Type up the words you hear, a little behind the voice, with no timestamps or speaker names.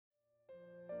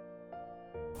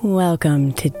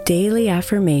Welcome to Daily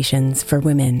Affirmations for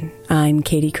Women. I'm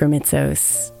Katie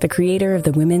Kremitzos, the creator of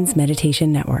the Women's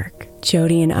Meditation Network.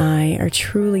 Jody and I are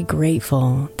truly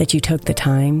grateful that you took the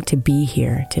time to be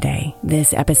here today.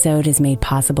 This episode is made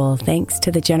possible thanks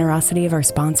to the generosity of our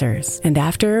sponsors. And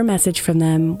after a message from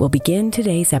them, we'll begin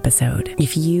today's episode.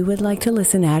 If you would like to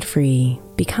listen ad-free,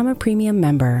 become a premium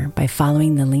member by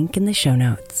following the link in the show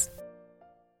notes.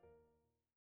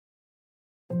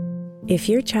 If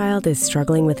your child is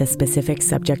struggling with a specific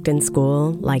subject in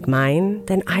school, like mine,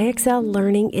 then IXL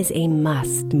learning is a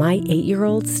must. My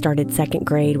 8-year-old started second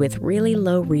grade with really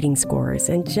low reading scores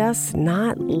and just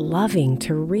not loving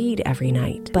to read every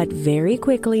night. But very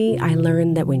quickly, I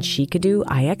learned that when she could do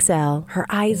IXL, her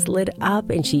eyes lit up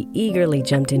and she eagerly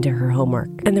jumped into her homework.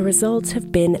 And the results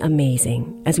have been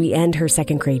amazing. As we end her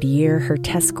second grade year, her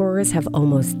test scores have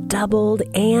almost doubled,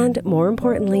 and more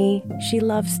importantly, she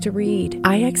loves to read.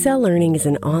 IXL Learning is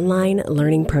an online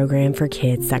learning program for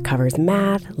kids that covers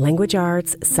math, language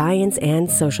arts, science, and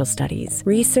social studies.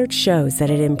 Research shows that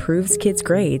it improves kids'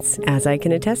 grades, as I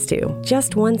can attest to.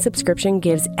 Just one subscription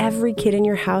gives every kid in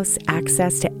your house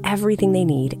access to everything they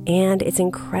need, and it's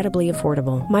incredibly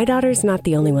affordable. My daughter's not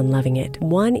the only one loving it.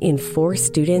 1 in 4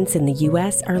 students in the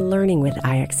U.S. are learning with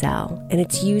IXL, and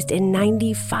it's used in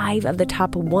 95 of the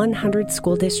top 100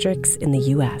 school districts in the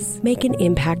U.S. Make an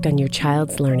impact on your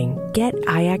child's learning. Get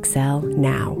IXL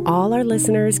now. All our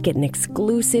listeners get an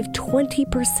exclusive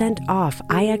 20% off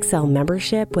IXL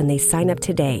membership when they sign up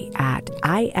today at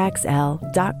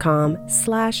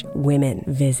IXL.com/women.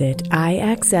 Visit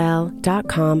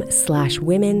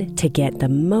IXL.com/women to get the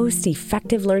most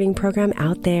effective learning program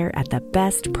out there at the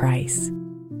best price.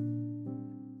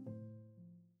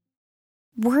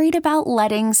 Worried about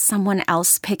letting someone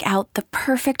else pick out the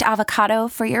perfect avocado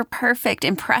for your perfect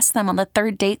impress them on the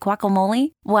third date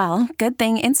guacamole? Well, good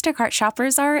thing Instacart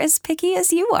shoppers are as picky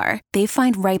as you are. They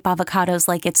find ripe avocados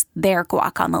like it's their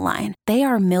guac on the line. They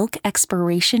are milk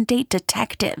expiration date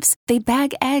detectives. They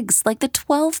bag eggs like the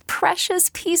 12 precious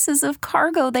pieces of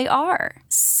cargo they are.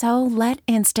 So let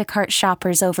Instacart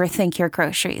shoppers overthink your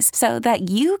groceries so that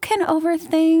you can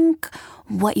overthink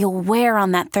what you'll wear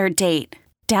on that third date.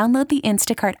 Download the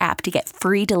Instacart app to get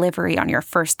free delivery on your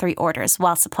first 3 orders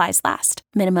while supplies last.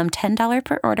 Minimum $10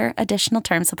 per order. Additional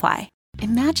terms apply.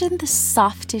 Imagine the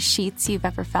softest sheets you've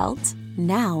ever felt.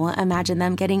 Now imagine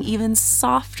them getting even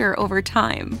softer over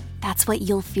time. That's what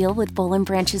you'll feel with Boll &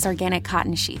 Branch's organic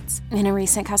cotton sheets. In a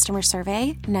recent customer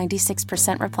survey,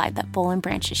 96% replied that Boll &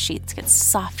 Branch's sheets get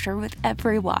softer with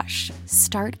every wash.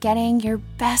 Start getting your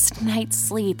best night's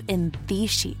sleep in these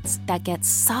sheets that get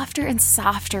softer and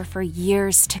softer for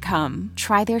years to come.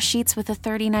 Try their sheets with a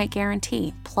 30-night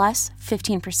guarantee, plus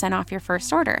 15% off your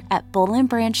first order at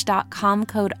bollandbranch.com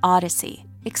code Odyssey.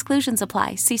 Exclusions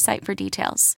apply. See site for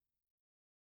details.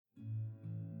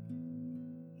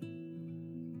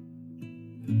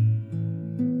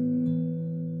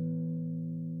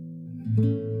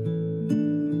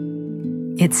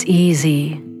 It's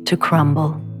easy to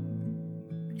crumble,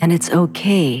 and it's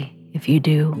okay if you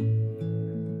do.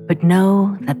 But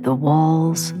know that the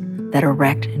walls that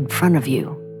erect in front of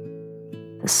you,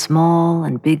 the small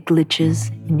and big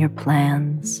glitches in your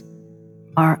plans,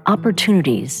 are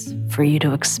opportunities for you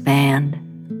to expand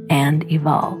and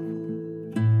evolve.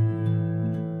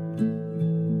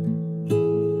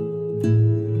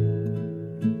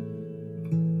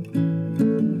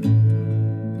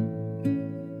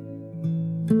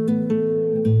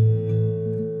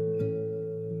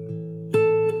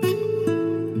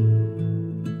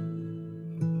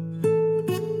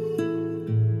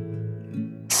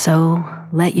 So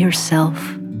let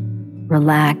yourself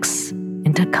relax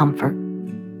into comfort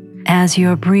as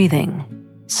your breathing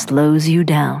slows you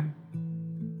down.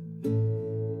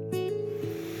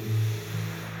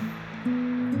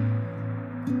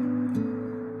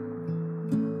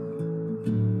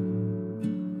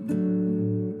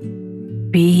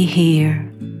 Be here,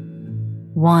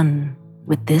 one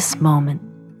with this moment,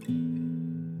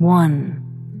 one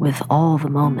with all the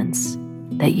moments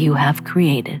that you have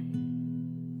created.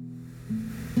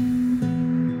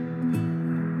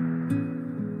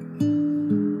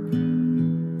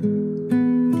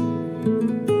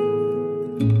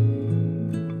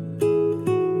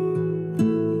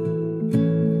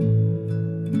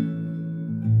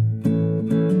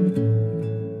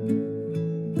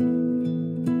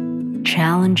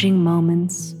 Challenging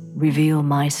moments reveal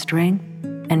my strength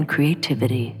and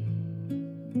creativity.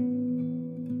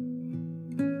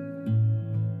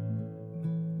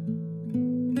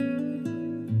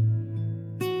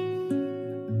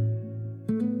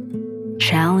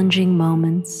 Challenging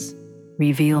moments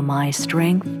reveal my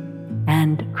strength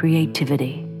and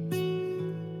creativity.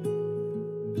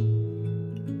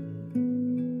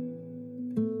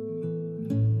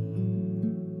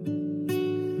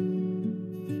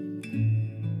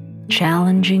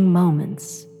 Challenging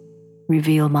moments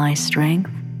reveal my strength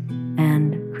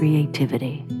and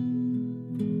creativity.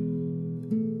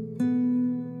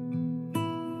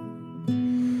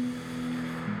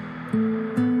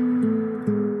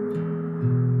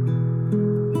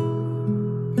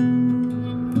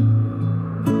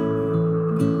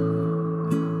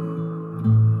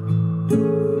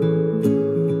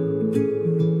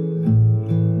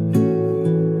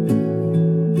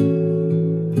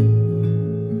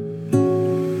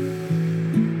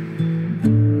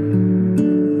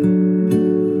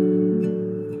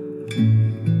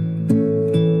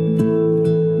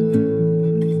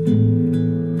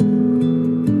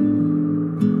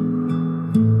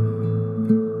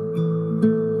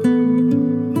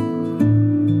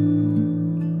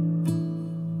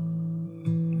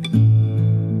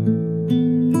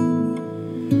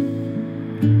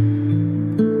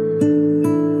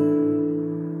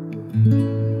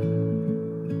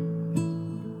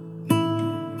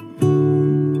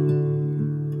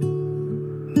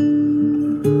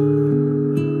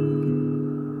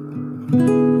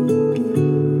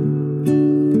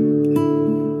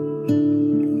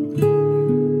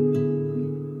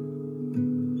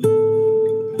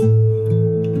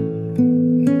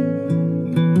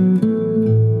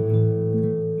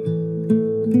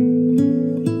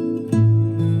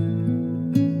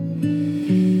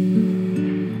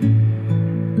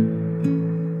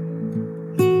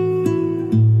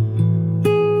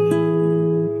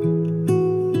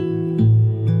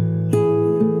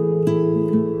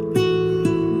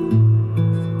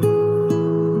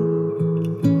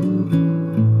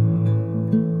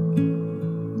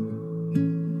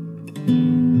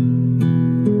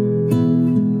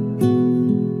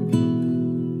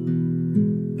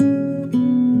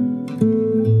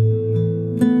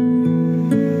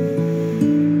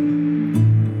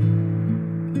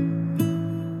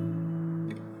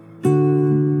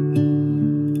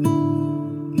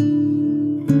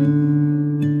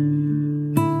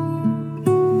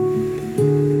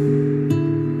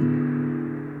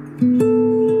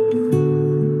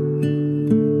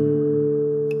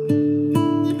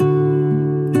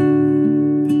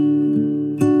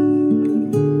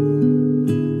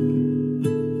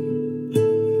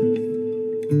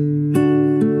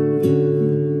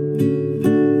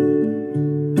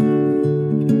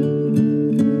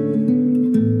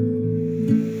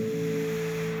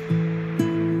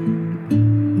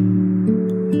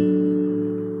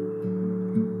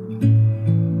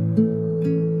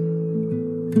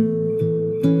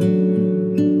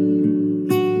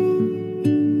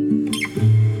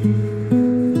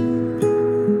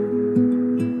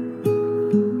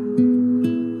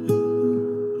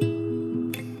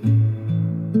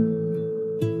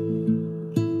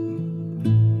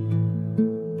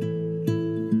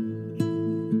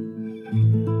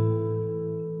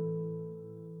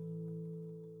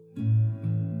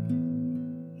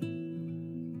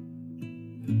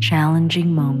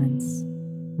 Challenging moments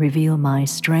reveal my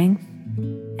strength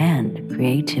and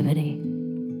creativity.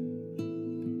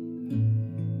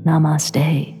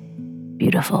 Namaste,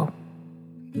 beautiful.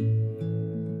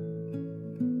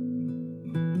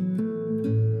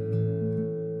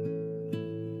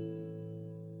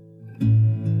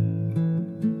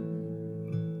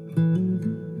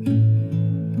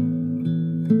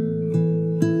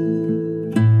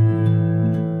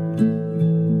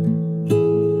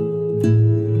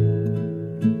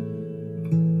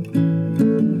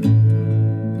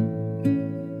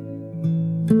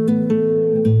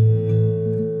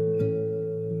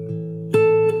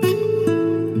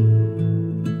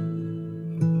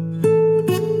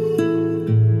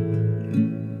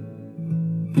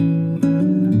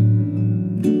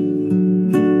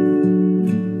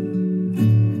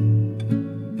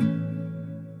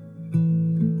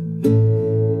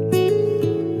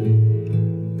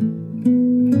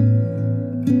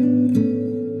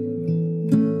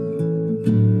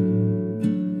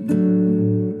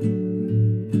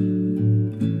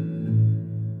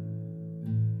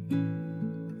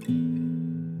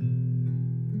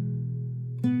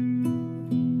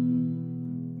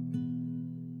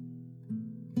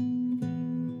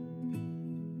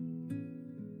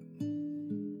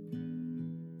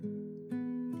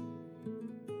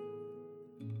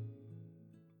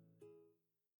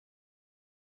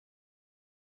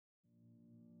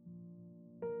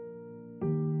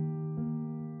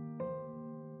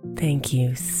 Thank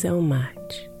you so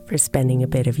much for spending a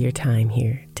bit of your time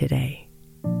here today.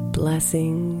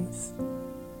 Blessings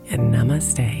and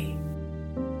namaste.